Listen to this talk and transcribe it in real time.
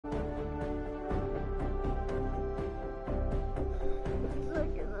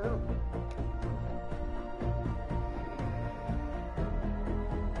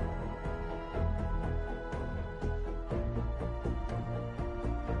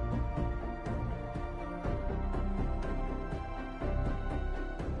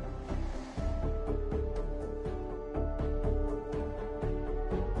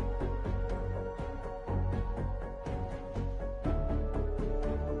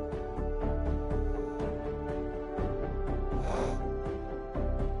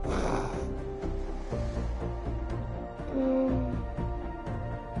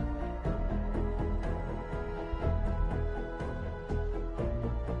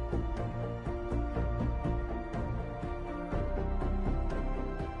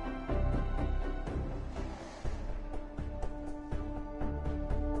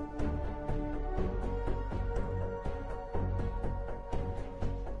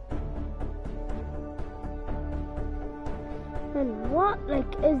And what, like,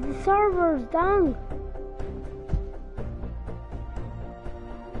 is the servers down?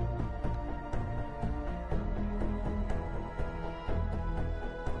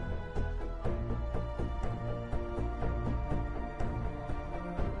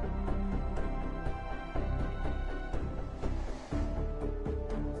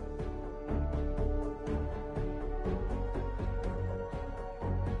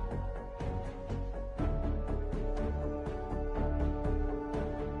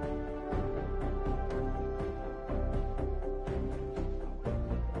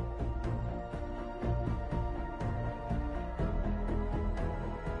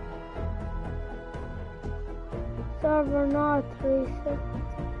 Server not reset.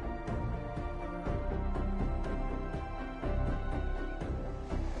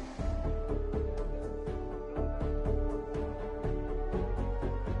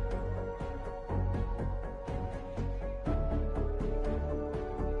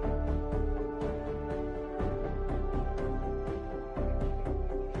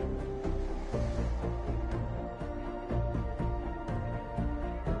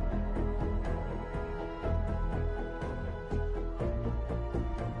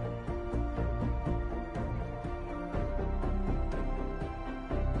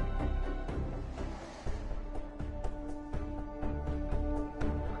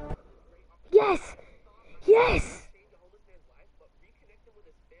 Yes! Yes!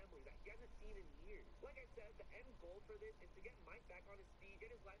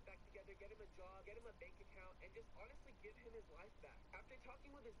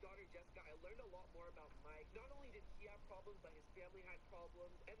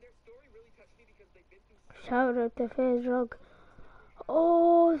 Shout out to Phase Rug.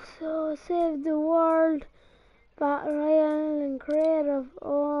 Oh, so save the world. Battle Royale and creative.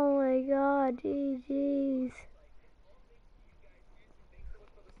 Oh my god, GG's.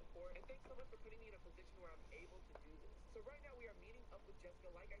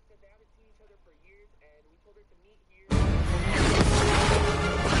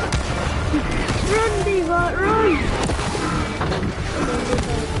 Run, Default, run!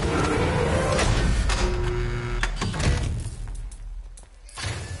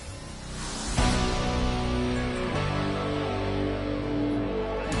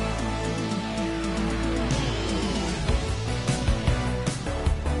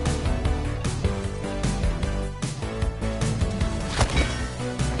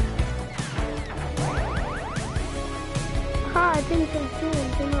 I think I'm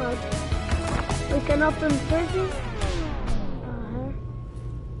doing too much. We can open prison.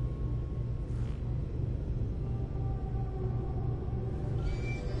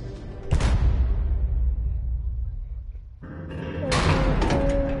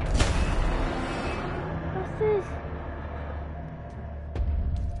 What's this?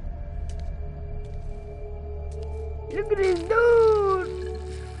 Look at this dude!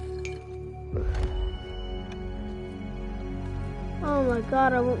 Oh my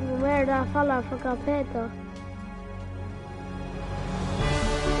god, I wouldn't wear that fella for Capeta.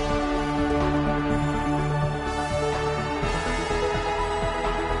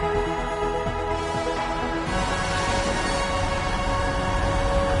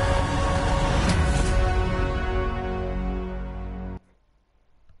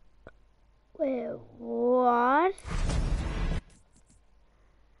 Wait, what?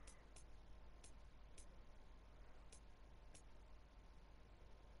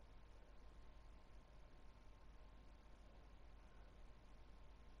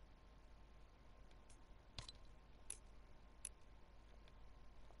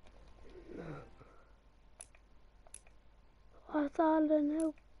 What's all the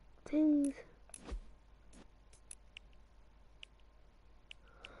new things?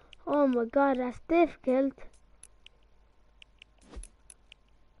 Oh my god, that's difficult.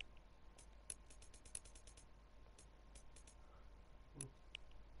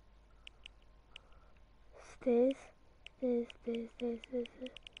 This.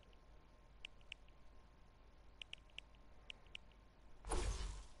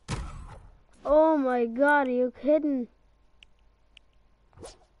 Oh my god, are you kidding?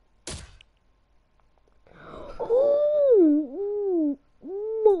 Ooh,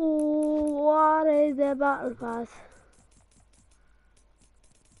 what is the battle pass?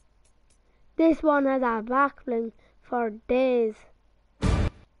 This one has a back bling for days.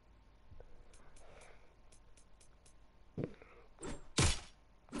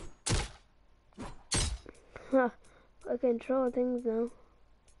 I can throw things now.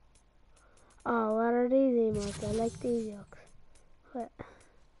 Oh, what are these emotes? I like these yokes. What?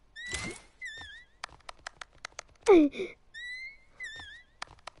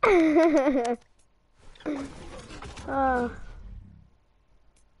 Oh.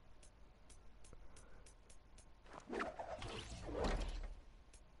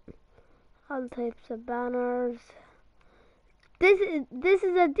 All types of banners. This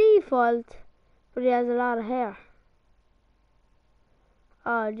is a default, but he has a lot of hair.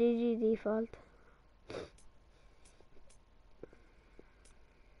 Oh, GG default.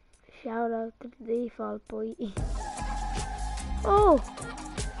 Shout out to the default boy. Oh!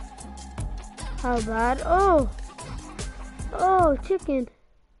 How bad? Oh! Oh, chicken.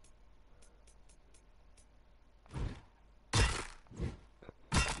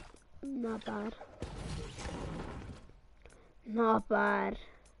 Not bad. Not bad.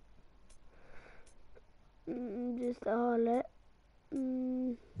 Just all it.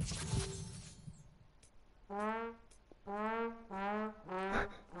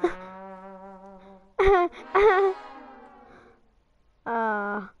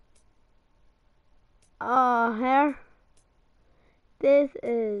 Hair. This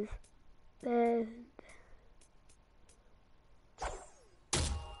is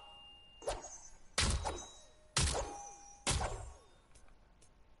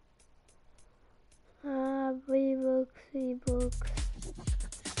the books.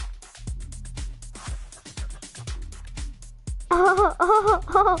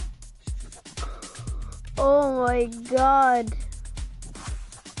 Oh my god.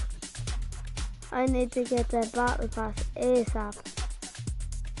 I need to get that battle pass ASAP.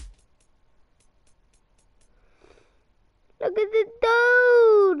 Look at the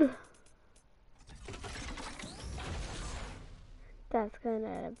dude! That's kind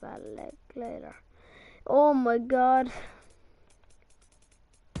of a battle leg later. Oh my god.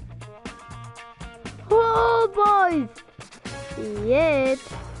 Oh boys! Yet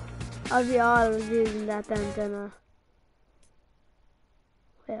I'll be always using that antenna.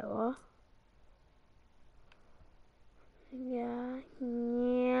 Wait, what? Yeah.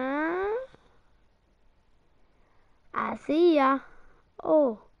 I see ya.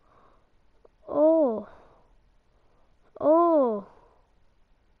 Oh. Oh. Oh.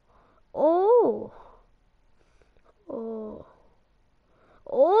 Oh. Oh.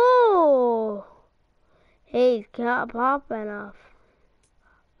 Oh. He's got popping off.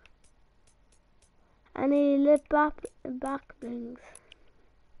 I need lip back blings.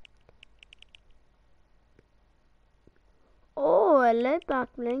 Oh, a lip back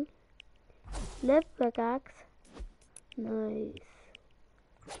bling. Lip pickaxe. Nice.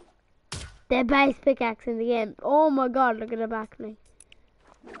 The best pickaxe in the game. Oh my god, look at the back bling.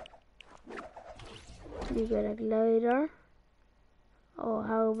 You got a glider. Oh,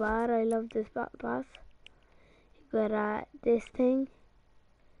 how bad. I love this battle pass. You got this thing.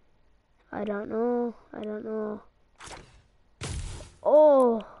 I don't know.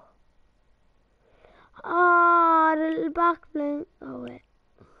 Oh. Ah, the little back bling. Oh, wait.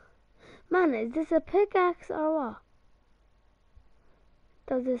 Man, is this a pickaxe or what?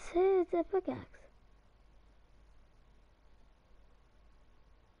 Does it say it's a pickaxe?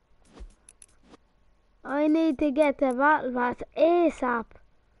 I need to get the battle pass ASAP.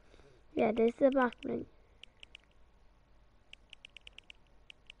 Yeah, this is the back bling.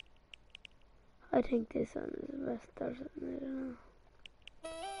 I think this one is the best or something, I don't know.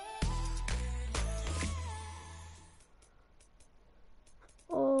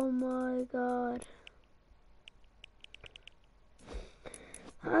 Oh my god.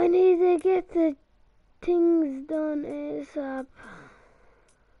 I need to get the things done ASAP.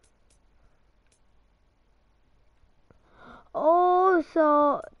 Oh,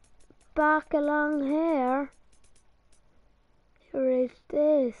 so back along here, here is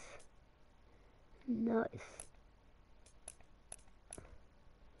this. Nice.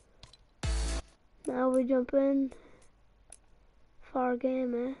 Now we jump in for a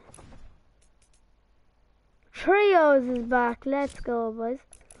game, eh? Trios is back. Let's go, boys.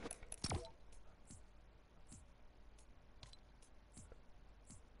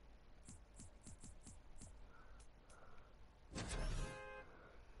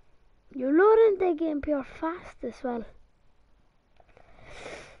 You're loading the game pure fast as well.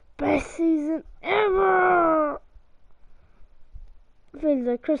 Best season ever! Feels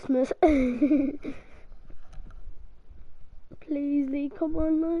like Christmas. Please, Lee, come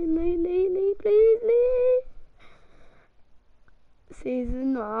on, Lee, please, Lee.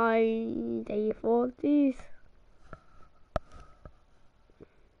 Season 9, day 40s.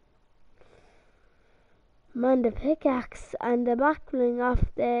 Man, the pickaxe and the backbling off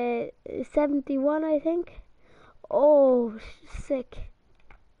the 71, I think. Oh, sick.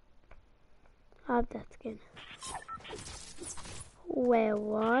 I have that skin. Wait,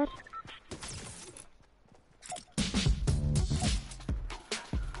 what?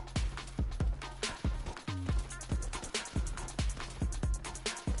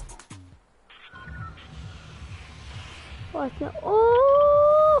 What's that?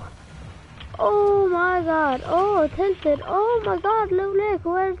 Oh! Oh my god. Oh, tilted. Oh my god, Loot Lake.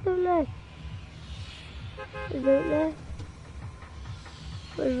 Where's Loot Lake? Is Loot Lake?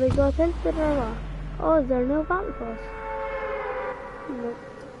 Will we go tilted or what? Oh, is there no battle pass? No.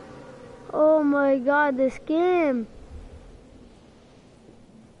 Oh my god, this game.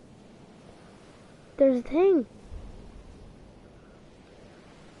 There's a thing.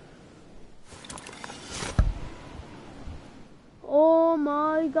 Oh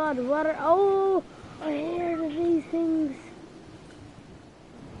my god, what are, oh, I heard of these things.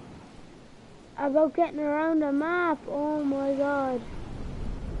 About getting around the map, oh my god.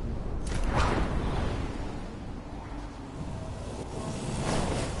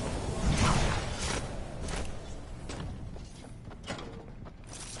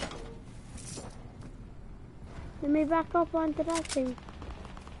 Let me back up onto that thing.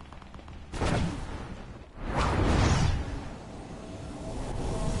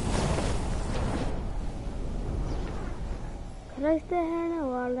 Can I stay here now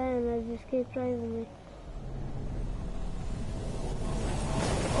while then I just keep driving me?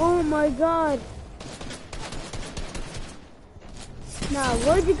 Oh my god! Nah,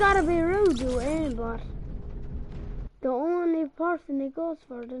 why'd you gotta be rude, you aimbot? The only person he goes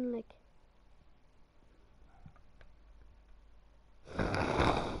for, then like.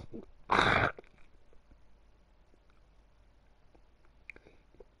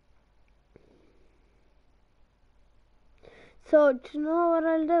 So, do you know what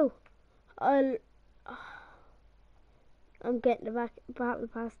I'll do? I'm getting the battle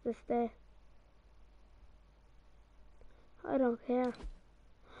pass this day. I don't care.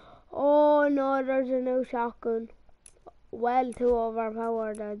 Oh no, there's a new shotgun. Well, too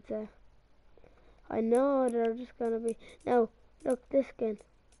overpowered, I'd say. I know they're just gonna be. Now, look, this skin.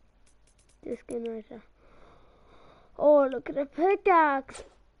 This skin right there. Oh, look at the pickaxe.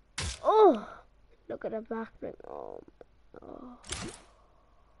 Oh, look at the back bling. Oh.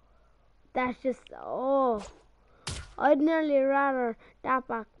 That's just, oh. I'd nearly rather that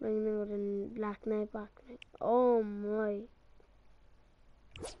back bling now than Black Knight back bling. Oh my.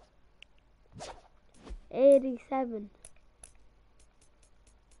 87.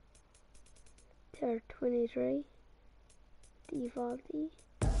 Tier 23. Defaulty.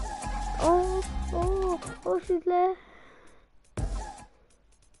 Oh, she's left.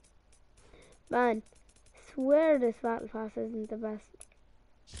 Man, swear this battle pass isn't the best.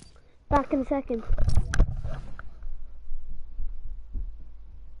 Back in a second.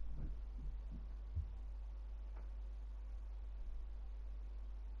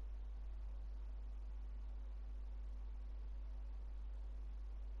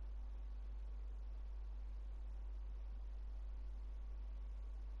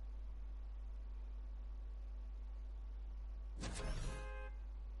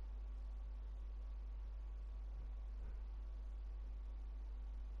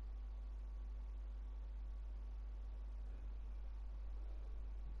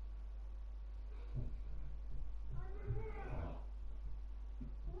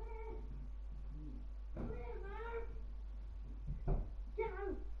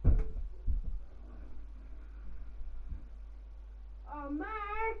 Oh,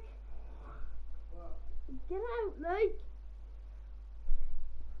 Mark! What? Get out, like!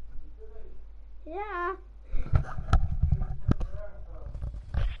 Yeah.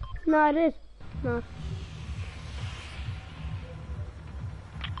 No, it is. No.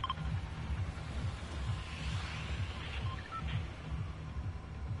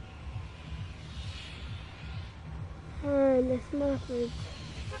 And this message.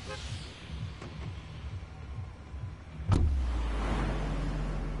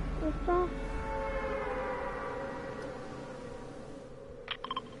 What's that?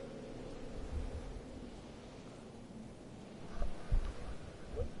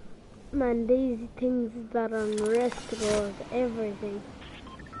 Man, these things that are on wrist goes, everything.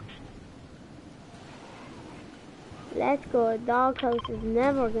 Let's go, doghouse is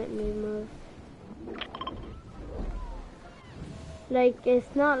never getting removed. Like,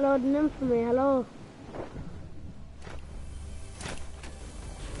 it's not loading in for me, hello?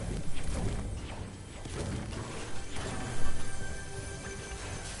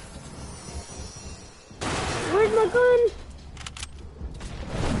 Where's my gun?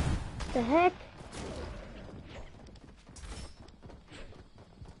 The heck?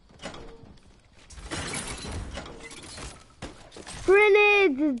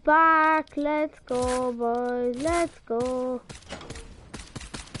 Grenades is back. Let's go, boys. Let's go.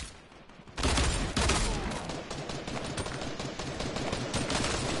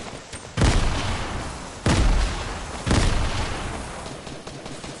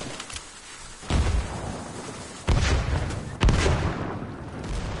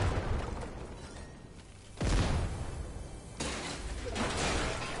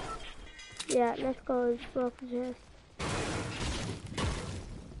 Yeah, let's go. It's broken chest.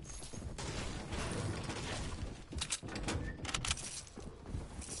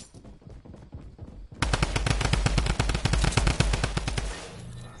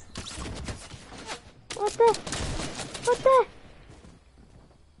 What the? What the?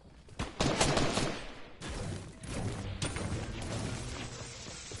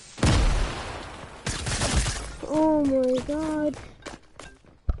 Oh my god.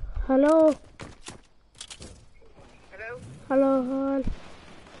 Hello? Hello? Hello, Hall. Is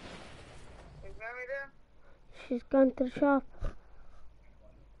Mammy there? She's gone to the shop.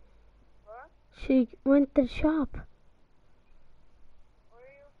 What? She went to the shop. Where are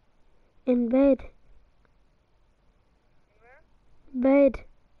you? In bed. In where? Bed.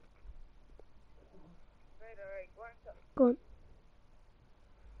 Right, alright, go on, so. Go on.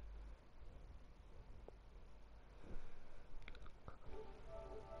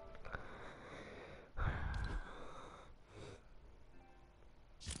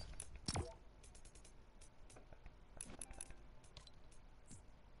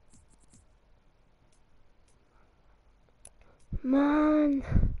 Man.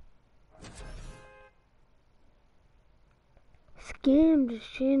 This game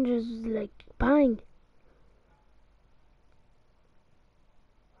just changes like bang.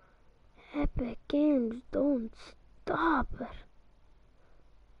 Epic Games don't stop it.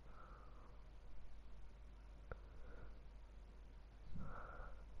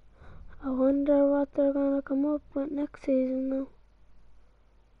 I wonder what they're gonna come up with next season now.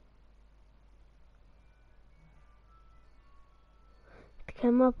 They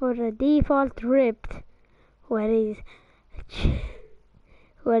came up with a default ripped where he's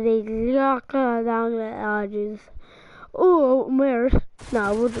locked down the edges. Oh, mirrors. No,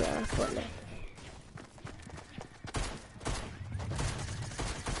 I would wear it, but like.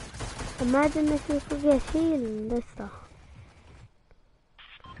 Imagine if you could get healed in this stuff.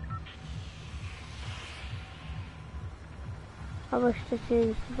 I wish to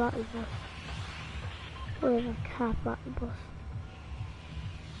change the battle bus. With a cat battle bus.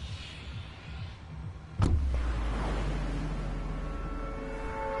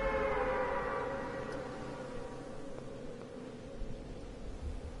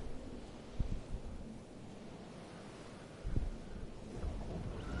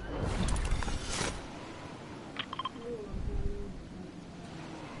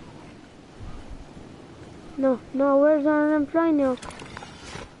 No, where's our flying now?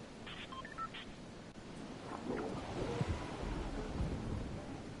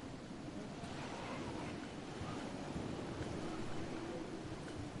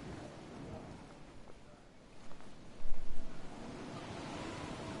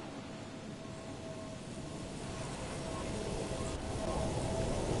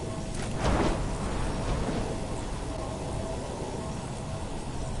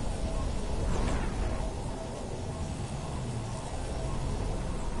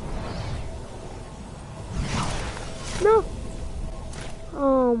 No!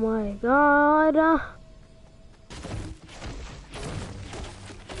 Oh my god!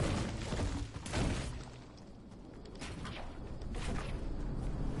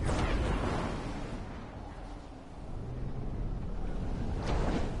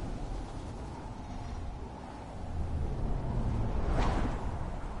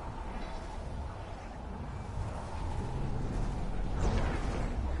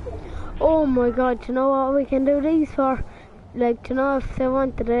 Oh my god, you know what we can do these for? Like, you know, if they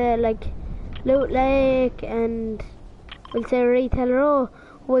wanted to, like, Loot Lake and, we'll say Retail Row,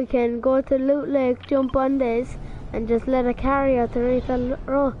 we can go to Loot Lake, jump on this, and just let it carry out to Retail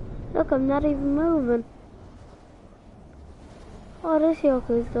Row. Look, I'm not even moving. Oh, this yoke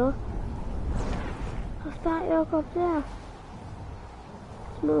is though. What's that yoke up there?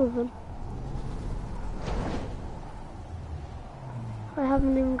 It's moving. I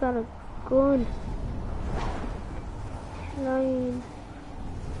haven't even got a gun. Line.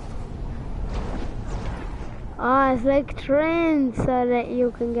 Ah, it's like trains so that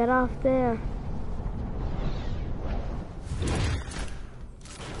you can get off there.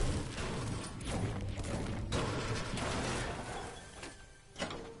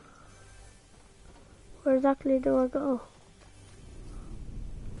 Where exactly do I go?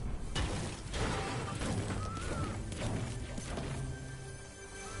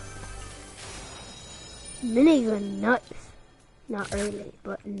 minigun, nice. Not really,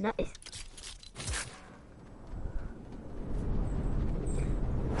 but nice.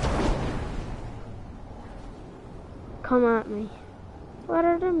 Come at me. What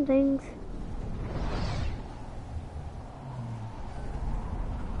are them things?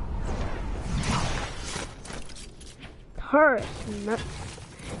 Turret, nice.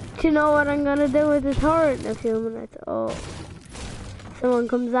 Do you know what I'm gonna do with the turret in a few minutes? Oh, someone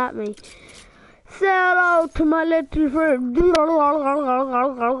comes at me. Say hello to my little friend.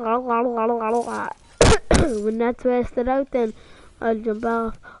 When that's wasted out, then I'll jump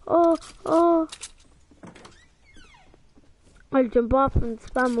off. Oh. I'll jump off and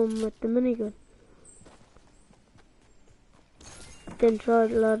spam them with the minigun. Then throw a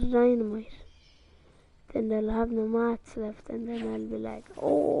lot of dynamite. Then they'll have no mats left, and then I'll be like,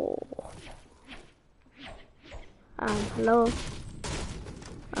 oh. Hello.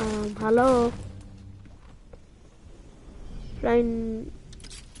 Hello. Flying.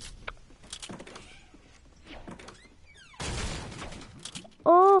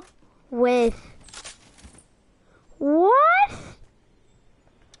 Oh, wait. What?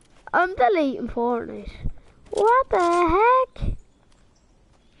 I'm deleting Fortnite. What the heck?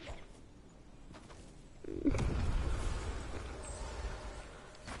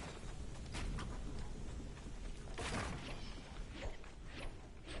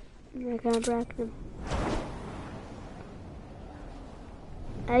 I can't break them.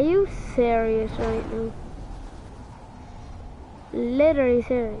 Are you serious right now? Literally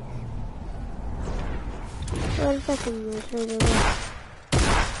serious. Wait a second,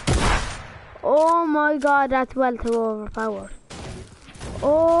 oh my god, that's well too overpowered.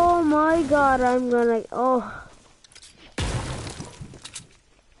 Oh my god, I'm gonna, oh.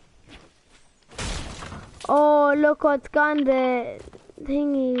 Oh, look what's gone, the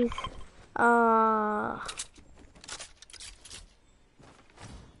thingies.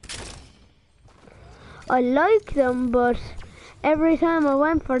 I like them, but every time I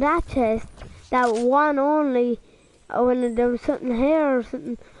went for that chest, that one only, when there was something here or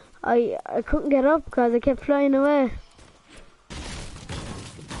something, I couldn't get up because I kept flying away.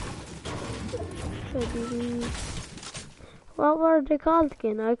 What were they called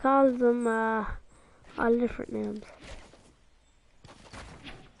again? I called them all different names.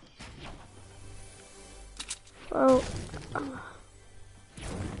 Oh.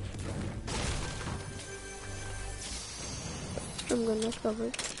 I'm gonna cover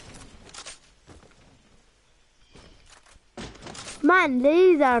it. Man,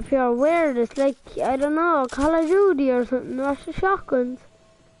 these are pure weird. It's like, I don't know, Call of Duty or something. What's the shotguns?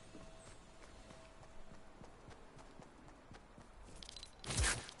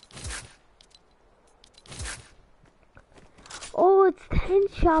 Oh, it's 10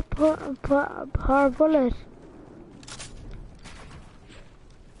 shot per bullet.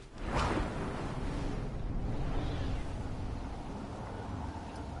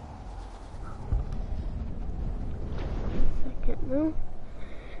 No.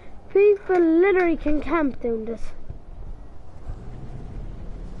 People literally can camp doing this.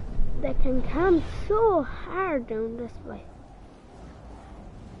 They can camp so hard down this way.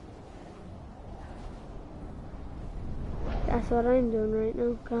 That's what I'm doing right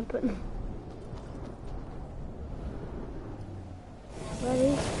now, camping.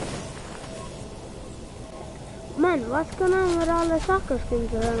 Ready? Man, what's going on with all the soccer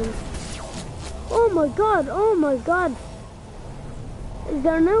skins around? Oh my god, oh my god. Is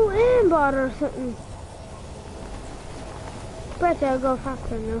there no aimbot or something? Bet I'll go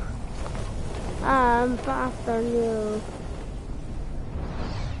faster now. I'm faster now.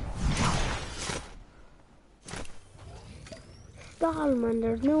 Stall, man,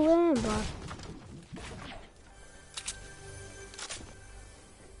 there's no aimbot.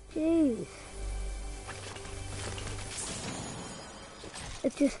 Jeez.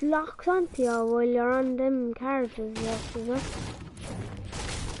 It just locks onto you while you're on them carriages, yes, is it?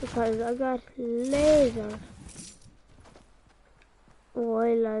 Because I got lasers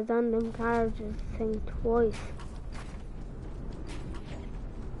while I was on them carriages thing twice.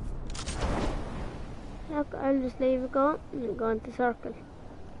 Look, I'll just leave it go and go into circle.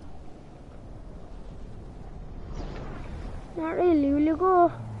 Not really, will you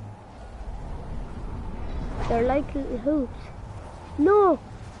go? They're like little hoops. No,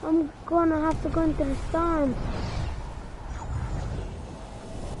 I'm gonna have to go into the storm.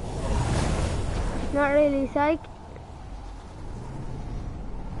 Not really, psych.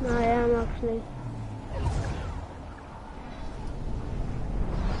 No, I am actually.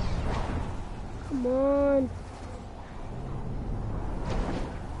 Come on.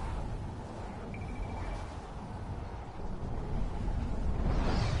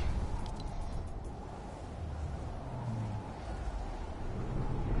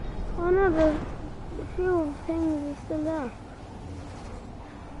 the few things are still there.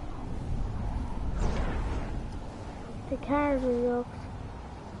 The cars are jokes.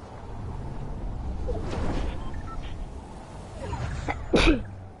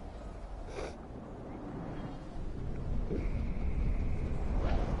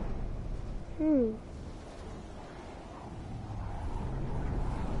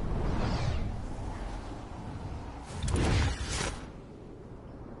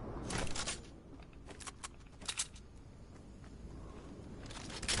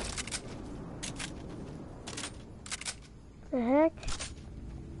 The heck?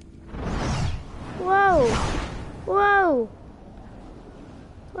 Whoa! Whoa!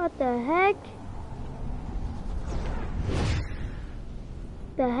 What the heck?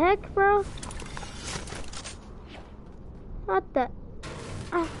 The heck, bro? What the?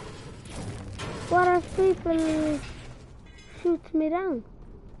 Ah. What if people shoots me down?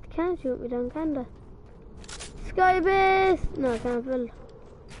 They can't shoot me down, can they? Skybase! No, I can't build.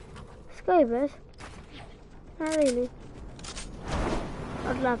 Skybase? Not really.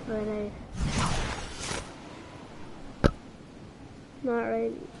 I'd laugh for it. Not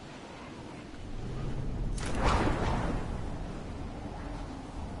really.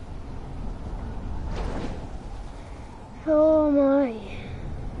 Oh my.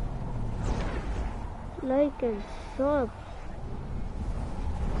 Like and sub.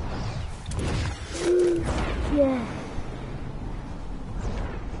 Yes.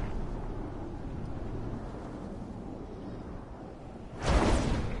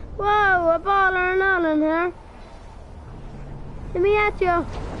 Whoa, a baller and all in here. Let me at you.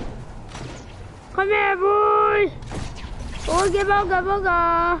 Come here, boys. Booga, booga,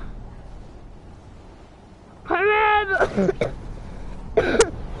 booga. Come here.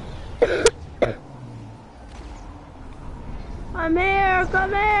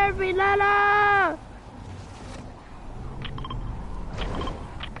 Come here, Bilala.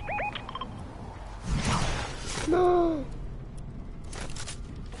 No.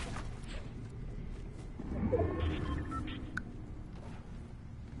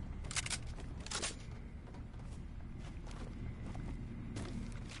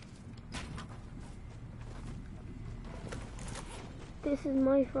 This is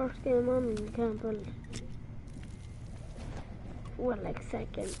my first game on and you can't build. Well, like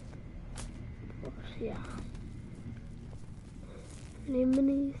second. But yeah.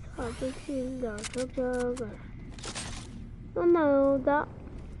 Minis, or big shield, or jug jug, or... Oh no, that...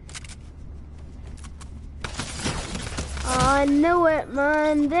 Oh, I knew it,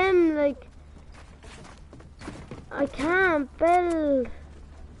 man. Them, like... I can't build.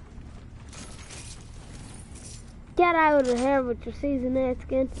 Get out of here with your season 8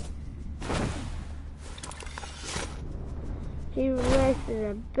 skin. He wasted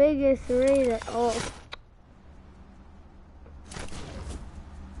the biggest read at all.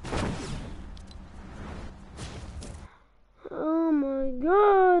 Oh my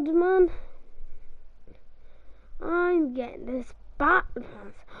god, man. I'm getting this battle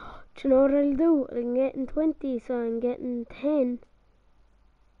pass. Do you know what I'll do? I'm getting 20, so I'm getting 10.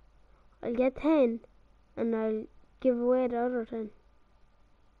 I'll get 10 and I'll give away the other 10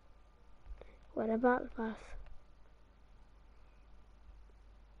 with a battle pass.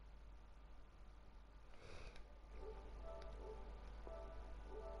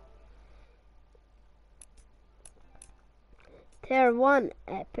 Tier 1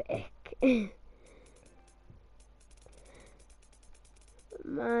 epic.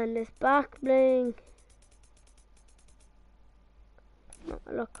 Man, this back bling. Oh,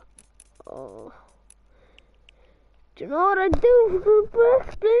 look. Oh. Do you know what I do with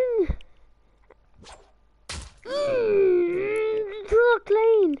back bling? So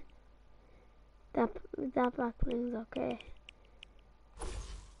clean. That back bling's okay.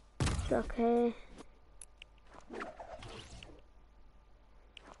 It's okay.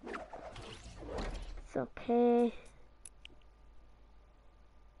 It's okay.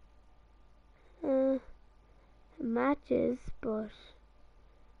 Matches, but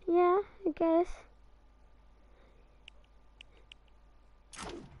yeah, I guess.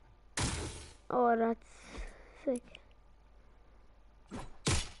 Oh, that's sick.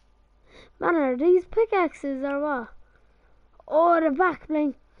 Man, are these pickaxes or what? Oh, the back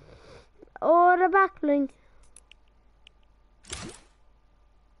bling. Oh, the back bling.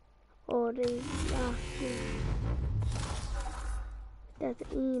 Oh, the back bling.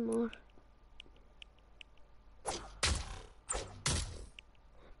 That's emo.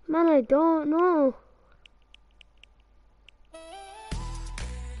 Man, I don't know.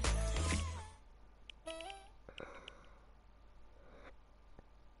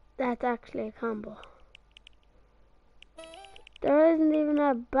 That's actually a combo. There isn't even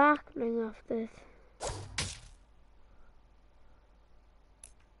a back bling off this.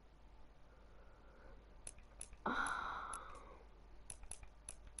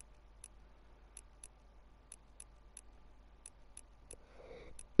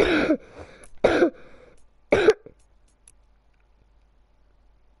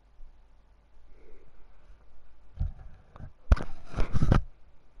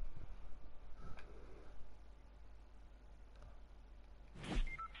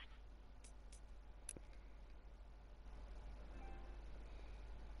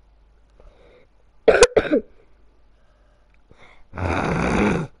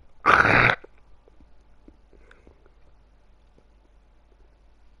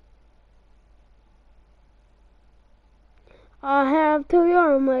 I have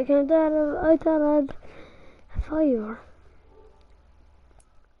 €2 on my account. I thought I had €5.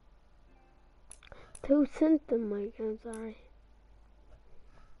 2 cents on my account, sorry.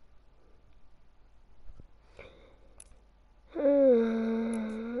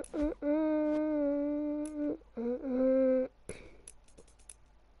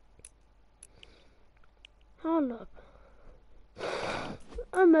 Hold up.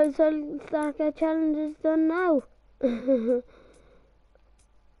 I might as well start get challenges done now.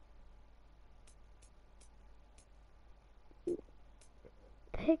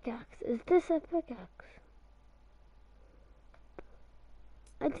 Pickaxe. Is this a pickaxe?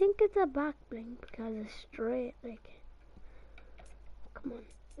 I think it's a back bling because it's straight, like. Come on.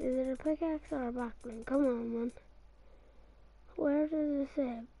 Is it a pickaxe or a back bling? Come on, man. Where does it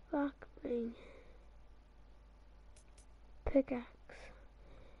say back bling? Pickaxe.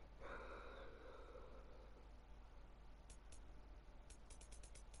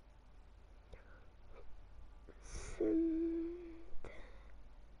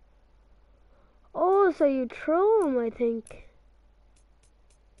 Oh, so you throw them, I think.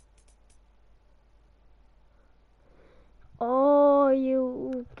 Oh,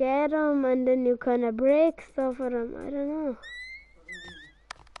 you get them and then you kind of break stuff with them. I don't know.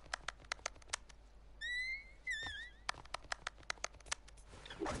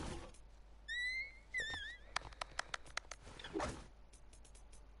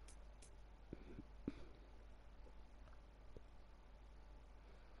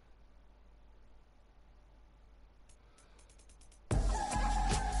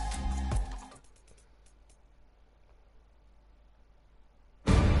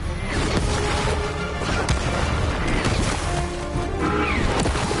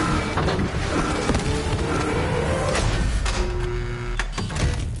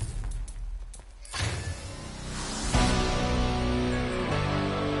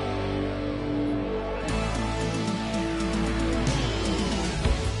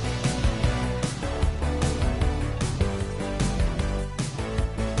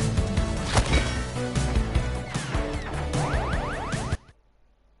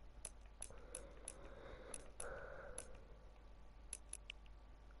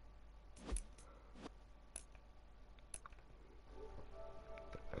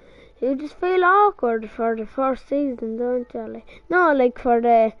 You just feel awkward for the first season, don't you? Like, no, like for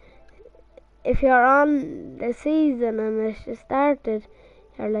the... If you're on the season and it's just started,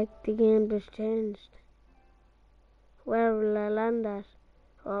 you're like, the game just changed. Where will I land at?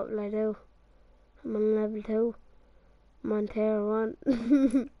 What will I do? I'm on level 2. I'm on tier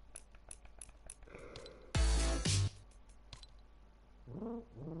 1.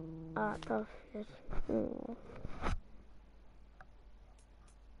 Ah, tough shit. Oh.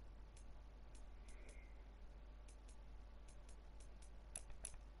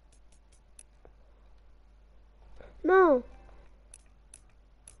 No!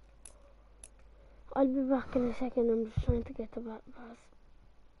 I'll be back in a second. I'm just trying to get the battle pass.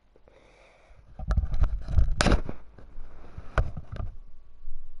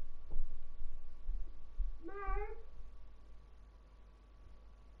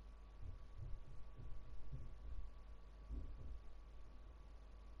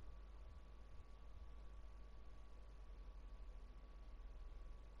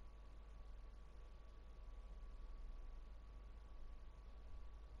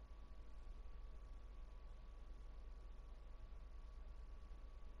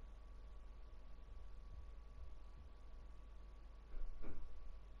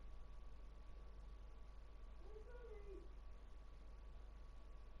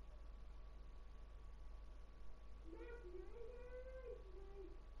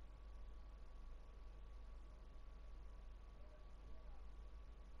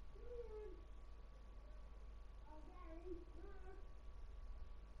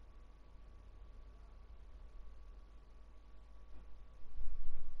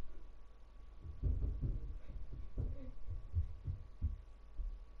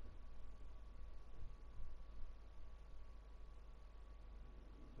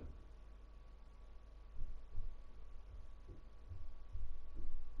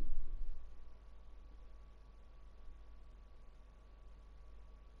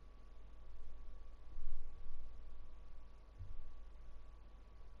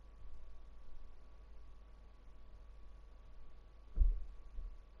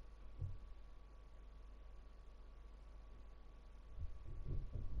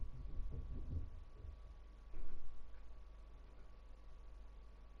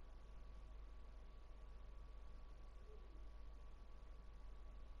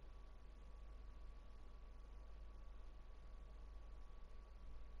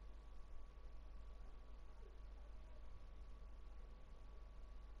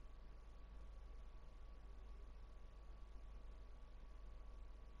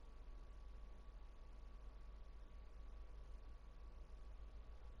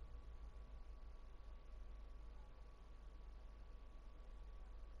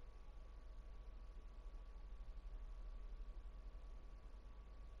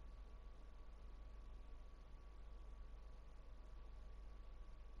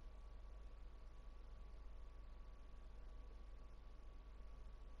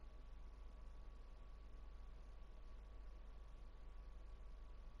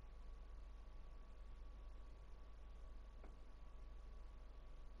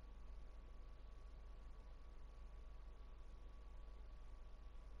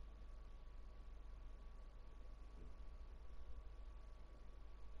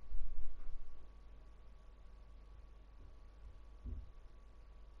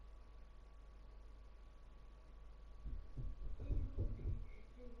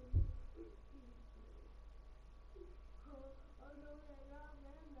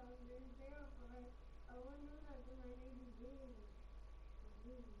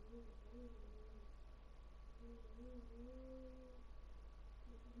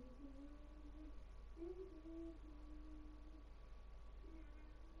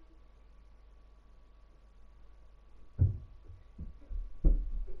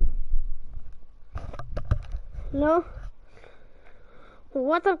 Hello?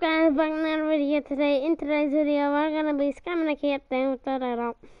 What's up guys, back in another video today. In today's video we're gonna be scamming a cat thing with that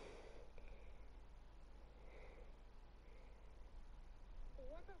out.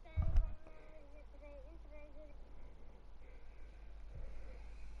 What's up guys, back in another video today. In today's video.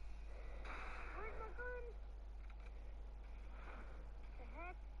 Where's my gun? The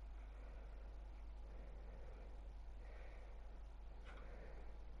heck?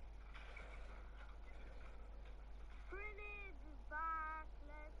 Grenades is back.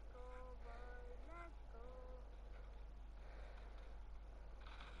 Let's go boys, let's go.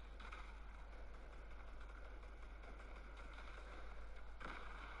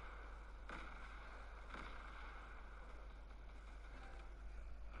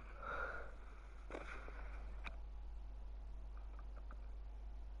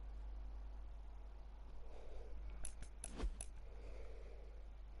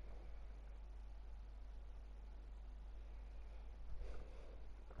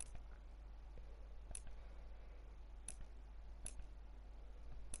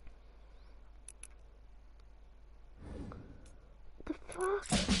 The fuck?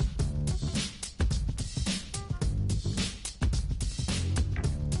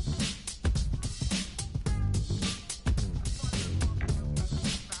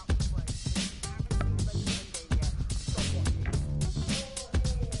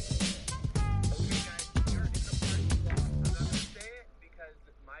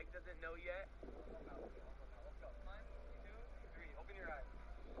 Mike doesn't know yet. Let's go. 1, 2, 3. Open your eyes.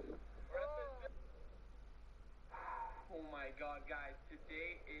 Oh my god, guys.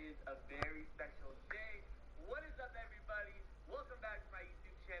 Today is a very special day. What is up, everybody? Welcome back to my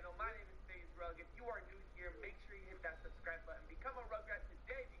YouTube channel. My name is FaZe Rug. If you are new here, make sure you hit that subscribe button. Become a Rugrat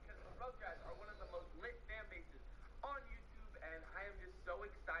today because the Rugrats are one of the most lit fan bases on YouTube, and I am just so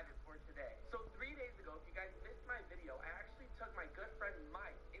excited for today. So 3 days ago, if you guys missed my video, I actually took my good friend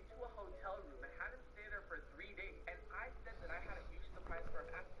Mike into a hotel room and had him stay there for 3 days, and I said that I had a huge surprise for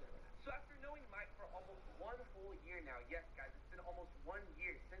him after that. So after knowing Mike for almost 1 whole year now, yes guys, it's been almost 1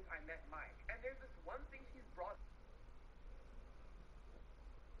 year since I met Mike, and there's this one thing he's brought.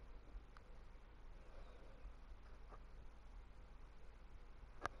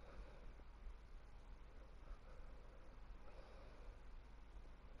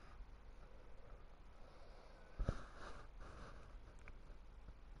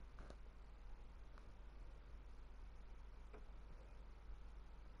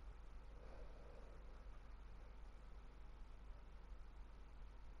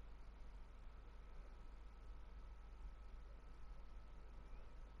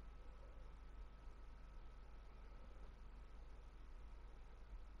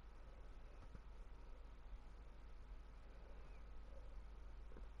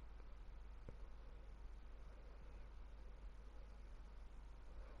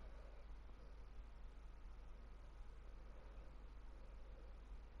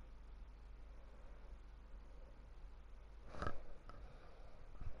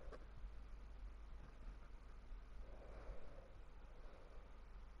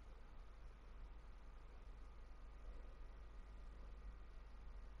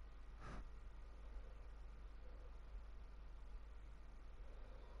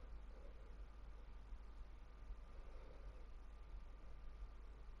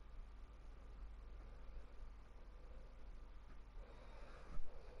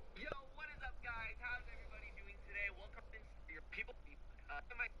 Yo, what is up, guys? How's everybody doing today? Welcome to your people.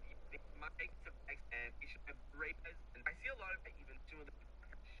 Mike and and I see a lot of even some of the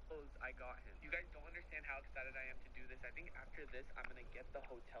shows I got him. You guys don't understand how excited I am to do this. I think after this, I'm gonna get the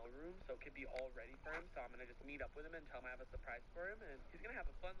hotel room so it could be all ready for him. So I'm gonna just meet up with him and tell him I have a surprise for him, and he's gonna have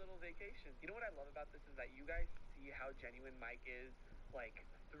a fun little vacation. You know what I love about this is that you guys see how genuine Mike is, like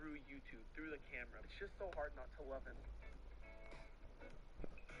through YouTube, through the camera. It's just so hard not to love him.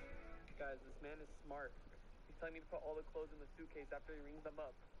 Guys, this man is smart. He's telling me to put all the clothes in the suitcase after he rings them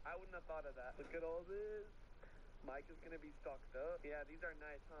up. I wouldn't have thought of that. Look at all this. Mike is gonna be stocked up. Yeah, these are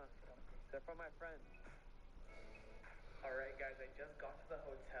nice, huh? They're from my friend. Alright guys, I just got to the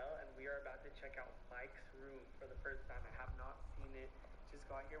hotel and we are about to check out Mike's room for the first time. I have not seen it. Just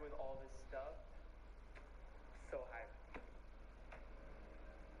got here with all this stuff. So hyped.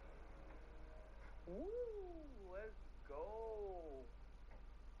 Woo! Let's go!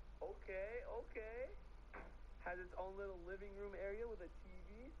 Okay. Has its own little living room area with a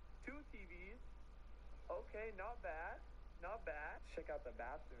TV. 2 TVs. Okay, not bad. Not bad. Check out the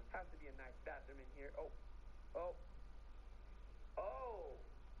bathroom. Has to be a nice bathroom in here. Oh. Oh. Oh.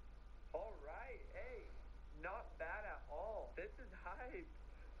 All right. Hey. Not bad at all. This is hype.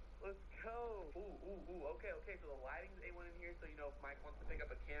 Let's go. Ooh. Okay. So the lighting's A1 in here. So, you know, if Mike wants to pick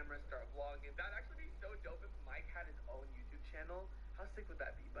up a camera, start vlogging. That'd actually be so dope if Mike had his own YouTube channel. How sick would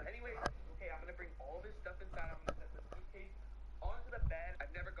that be? But anyway, okay, I'm going to bring all this stuff inside. I'm going to set the suitcase onto the bed.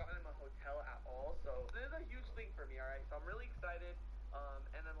 I've never gotten in a hotel at all. So this is a huge thing for me, all right? So I'm really excited.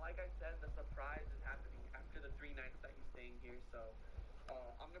 And then, like I said, the surprise is happening after the 3 nights that he's staying here. So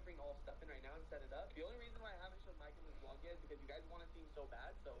I'm going to bring all stuff in right now and set it up. The only reason why I haven't showed Mike in this vlog yet is because you guys want to see him so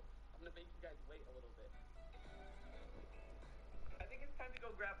bad. So I'm going to make you guys wait a little bit. I think it's time to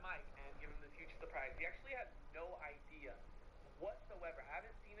go grab Mike and give him this huge surprise. He actually has no idea whatsoever. I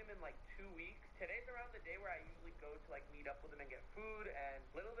haven't seen him in like 2 weeks. Today's around the day where I usually go to like meet up with him and get food. And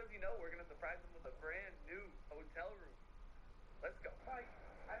little does he know, we're going to surprise him with a brand new hotel room. Let's go. Mike,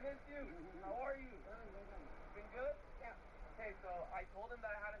 I miss you. How are you? Been good? Yeah. Okay, so I told him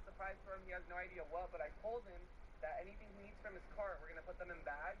that I had a surprise for him. He has no idea what, but I told him that anything he needs from his cart, we're going to put them in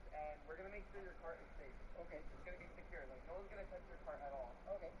bags, and we're going to make sure your cart is safe. Okay. It's going to be secure. Like, no one's going to touch your cart at all.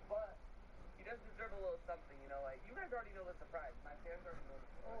 Okay. But he does deserve a little something, you know? Like, you guys already know the surprise. My fans already know the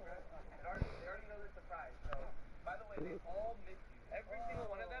surprise. They already know the surprise. So, by the way, they all miss you. Every single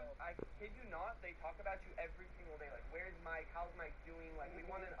one of them, I kid you not, they talk about you every single day. Like, where's Mike? How's Mike doing? Like, we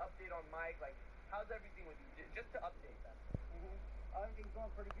want an update on Mike. Like, how's everything with you? Just to update them. Everything's going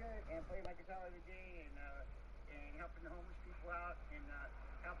pretty good, and playing my guitar every day, and helping the homeless people out, and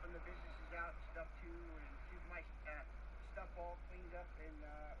helping the businesses out and stuff too, and keep my stuff all cleaned up and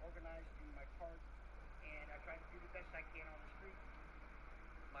organized in my cart, and I try to do the best I can on the street.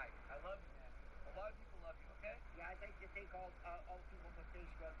 Mike, I love you, man. A lot of people love you, okay? Yeah, I'd like to thank all the people on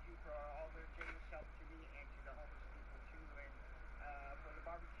Facebook too for all their generous help to me and to the homeless people too, and for the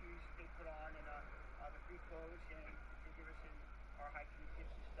barbecues they put on, and the free clothes, and to give us our hiking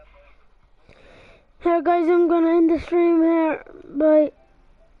tips and stuff. Here guys, I'm gonna end the stream here. Bye.